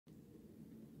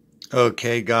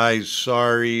Okay, guys,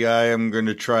 sorry. I am going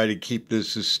to try to keep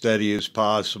this as steady as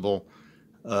possible.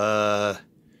 Uh,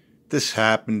 this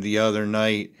happened the other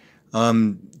night.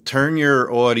 Turn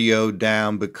your audio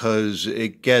down because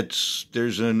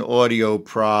there's an audio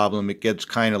problem. It gets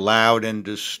kind of loud and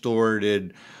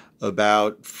distorted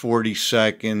about 40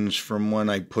 seconds from when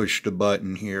I push the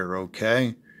button here,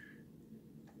 okay?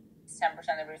 10% of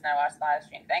the reason I watched the live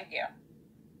stream. Thank you.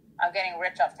 I'm getting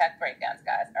rich off tech breakdowns,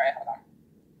 guys. All right, hold on.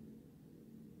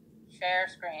 Share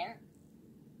screen.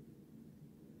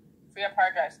 Free up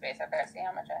hard drive space. Okay, see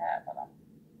how much I have. Hold on.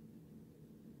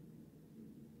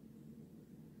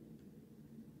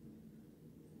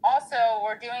 Also,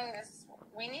 we're doing this.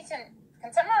 We need to.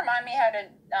 Can someone remind me how to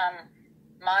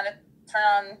turn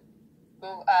on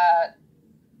Google,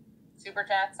 super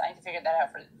chats? I need to figure that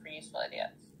out for useful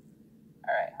idiots.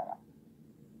 All right, hold on.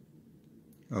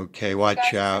 Okay,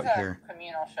 watch out here.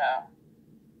 Communal show.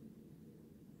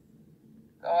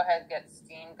 Go ahead, get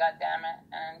Steam, goddammit,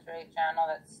 and Android channel.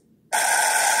 That's. Okay,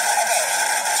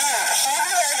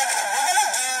 we're gonna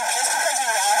do just because you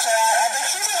launched that. But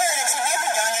here's a heritage. If you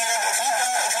haven't done it,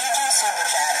 if you do super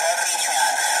chat or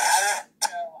Patreon, I will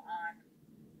show on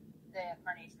the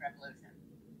Carnation Revolution.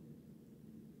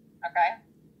 Okay.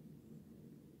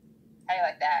 How do you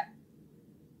like that?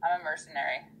 I'm a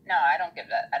mercenary. No, I don't give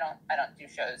that. I don't do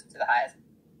shows to the highest.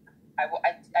 I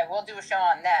will do a show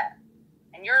on that.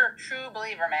 And you're a true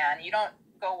believer, man. You don't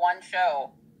go one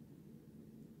show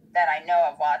that I know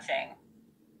of watching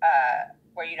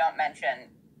where you don't mention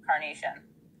Carnation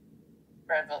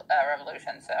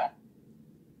Revolution. So,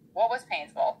 what was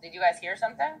painful? Did you guys hear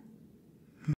something?